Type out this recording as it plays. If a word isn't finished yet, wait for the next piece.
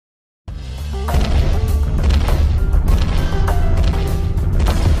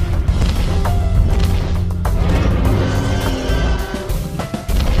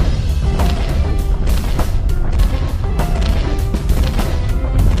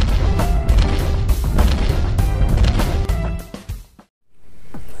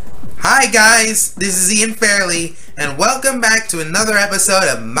Hi guys, this is Ian Fairley, and welcome back to another episode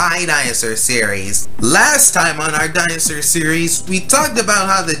of my Dinosaur series. Last time on our Dinosaur series, we talked about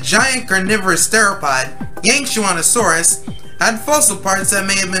how the giant carnivorous theropod, Deinonychus, had fossil parts that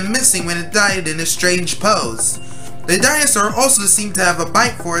may have been missing when it died in a strange pose. The dinosaur also seemed to have a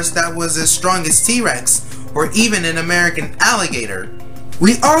bite force that was as strong as T-Rex, or even an American alligator.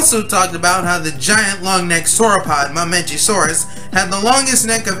 We also talked about how the giant long-necked sauropod, Mamenchisaurus, had the longest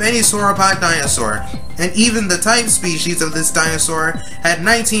neck of any sauropod dinosaur, and even the type species of this dinosaur had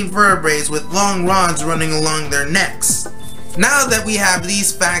 19 vertebrae with long rods running along their necks. Now that we have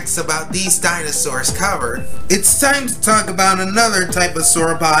these facts about these dinosaurs covered, it's time to talk about another type of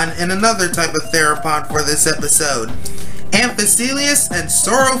sauropod and another type of theropod for this episode. Amphicoelias and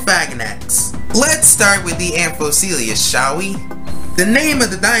Saurophaganax. Let's start with the Amphicoelias, shall we? The name of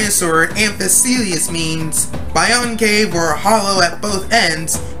the dinosaur, Amphicoelias, means bioncave or hollow at both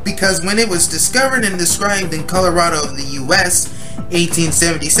ends because when it was discovered and described in Colorado of the US,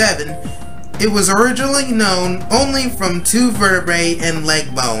 1877, it was originally known only from 2 vertebrae and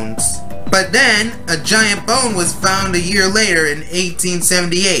leg bones. But then, a giant bone was found a year later in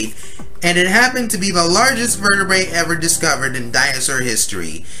 1878, and it happened to be the largest vertebrae ever discovered in dinosaur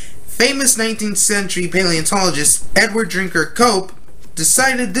history. Famous 19th century paleontologist Edward Drinker Cope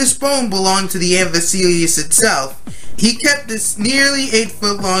decided this bone belonged to the Amphicoelias itself. He kept this nearly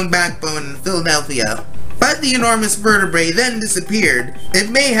 8-foot long backbone in Philadelphia. But the enormous vertebrae then disappeared.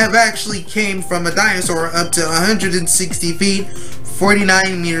 It may have actually came from a dinosaur up to 160 feet,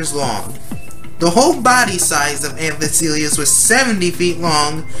 49 meters long. The whole body size of Amphicoelias was 70 feet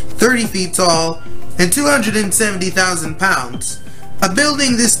long, 30 feet tall, and 270,000 pounds. A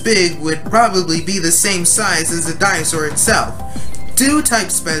building this big would probably be the same size as the dinosaur itself. 2 type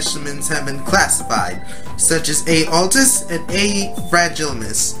specimens have been classified, such as A. altus and A.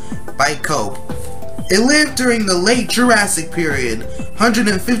 fragilimus, by Cope. It lived during the late Jurassic period,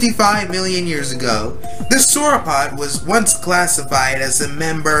 155 million years ago. This sauropod was once classified as a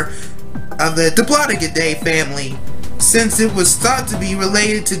member of the Diplodocidae family, since it was thought to be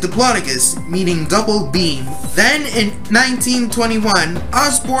related to Diplodocus, meaning double beam. Then in 1921,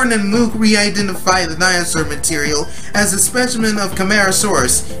 Osborne and Mook re-identified the dinosaur material as a specimen of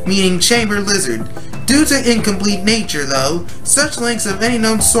Camarasaurus, meaning chamber lizard. Due to incomplete nature though, such links of any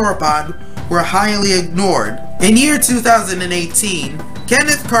known sauropod were highly ignored. In year 2018,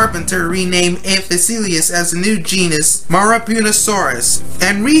 Kenneth Carpenter renamed Amphicoelias as a new genus, Mauropunosaurus,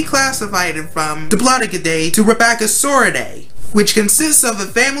 and reclassified it from Diplodocidae to Rapacosauridae, which consists of a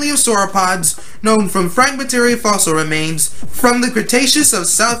family of sauropods known from fragmentary fossil remains from the Cretaceous of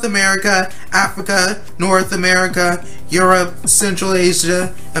South America, Africa, North America, Europe, Central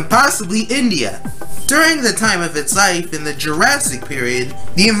Asia, and possibly India. During the time of its life in the Jurassic period,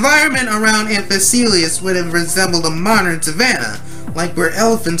 the environment around Amphicoelias would have resembled a modern savanna, like where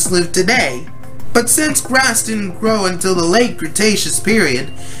elephants live today. But since grass didn't grow until the late Cretaceous period,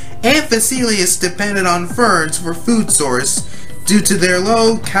 Amphicoelias depended on ferns for food source due to their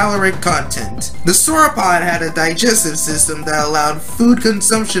low caloric content. The sauropod had a digestive system that allowed food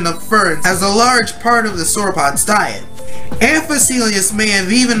consumption of ferns as a large part of the sauropod's diet. Amphicoelias may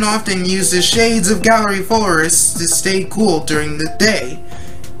have even often used the shades of gallery forests to stay cool during the day,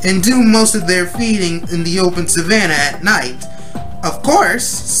 and do most of their feeding in the open savanna at night. Of course,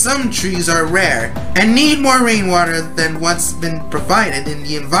 some trees are rare and need more rainwater than what's been provided in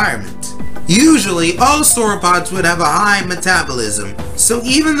the environment. Usually, all sauropods would have a high metabolism, so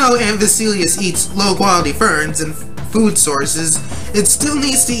even though Amphicoelias eats low-quality ferns and food sources, it still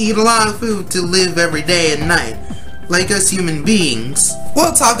needs to eat a lot of food to live every day and night, like us human beings.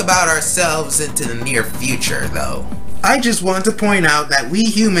 We'll talk about ourselves into the near future, though. I just want to point out that we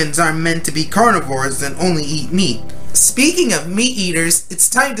humans are meant to be carnivores and only eat meat. Speaking of meat eaters, it's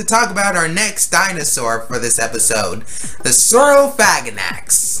time to talk about our next dinosaur for this episode, the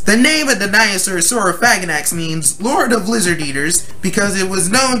Saurophaganax. The name of the dinosaur Saurophaganax means Lord of Lizard Eaters because it was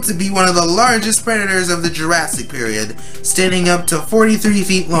known to be one of the largest predators of the Jurassic period, standing up to 43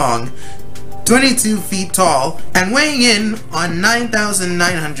 feet long, 22 feet tall, and weighing in on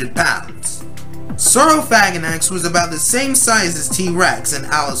 9,900 pounds. Saurophaganax was about the same size as T-Rex and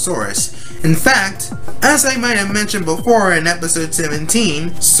Allosaurus. In fact, as I might have mentioned before in episode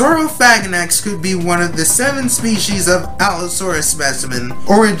 17, Saurophaganax could be one of the 7 species of Allosaurus specimen,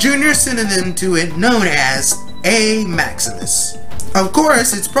 or a junior synonym to it known as A. maximus. Of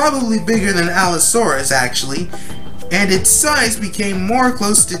course, it's probably bigger than Allosaurus actually, and its size became more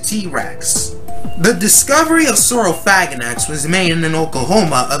close to T-Rex. The discovery of Saurophaganax was made in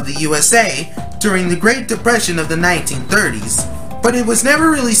Oklahoma of the USA during the Great Depression of the 1930s. but it was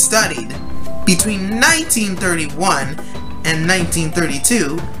never really studied. Between 1931 and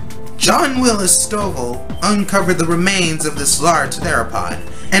 1932, John Willis Stovall uncovered the remains of this large theropod,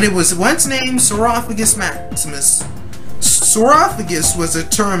 and it was once named Saurophagus maximus. Saurophagus was a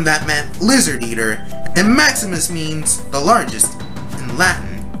term that meant lizard eater, and maximus means the largest in Latin.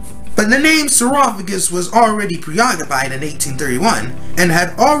 But the name Saurophagus was already preoccupied in 1831 and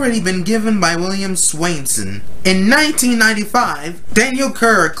had already been given by William Swainson. In 1995, Daniel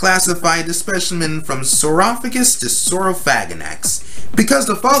Kerr classified the specimen from Saurophagus to Saurophaganax because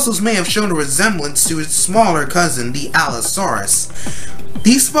the fossils may have shown a resemblance to its smaller cousin, the Allosaurus.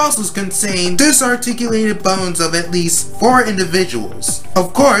 These fossils contain disarticulated bones of at least 4 individuals.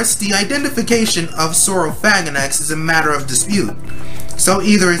 Of course, the identification of Saurophaganax is a matter of dispute. So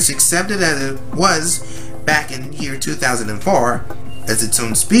either it's accepted as it was back in year 2004 as its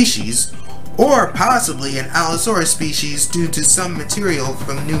own species, or possibly an Allosaurus species due to some material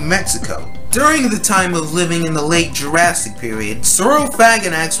from New Mexico. During the time of living in the late Jurassic period,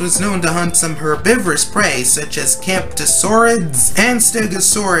 Saurophaganax was known to hunt some herbivorous prey such as camptosaurids and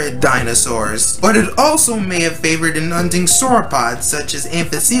stegosaurid dinosaurs, but it also may have favored in hunting sauropods such as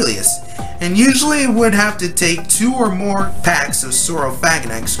Amphicoelias, and usually would have to take 2 or more packs of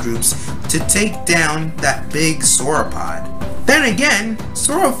Saurophaganax groups to take down that big sauropod. Then again,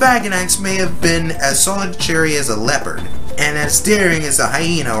 Saurophaganax may have been as solitary as a leopard, and as daring as a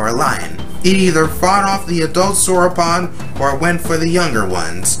hyena or a lion. It either fought off the adult sauropod or went for the younger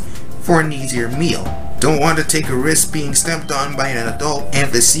ones for an easier meal. Don't want to take a risk being stepped on by an adult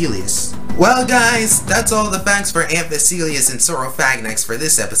Amphicoelias. Well guys, that's all the facts for Amphicoelias and Saurophaganax for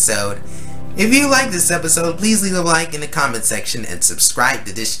this episode. If you like this episode, please leave a like in the comment section and subscribe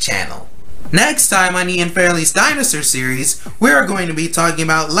to this channel. Next time on Ian Fairley's Dinosaur series, we are going to be talking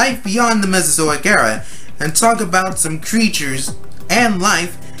about life beyond the Mesozoic Era and talk about some creatures and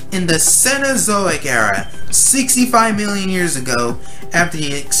life in the Cenozoic Era, 65 million years ago, after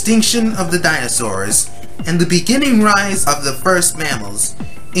the extinction of the dinosaurs and the beginning rise of the first mammals,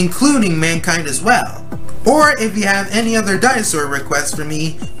 including mankind as well. Or if you have any other dinosaur requests for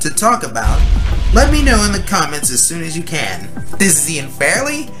me to talk about, let me know in the comments as soon as you can. This is Ian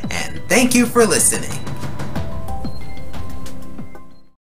Fairley, and thank you for listening.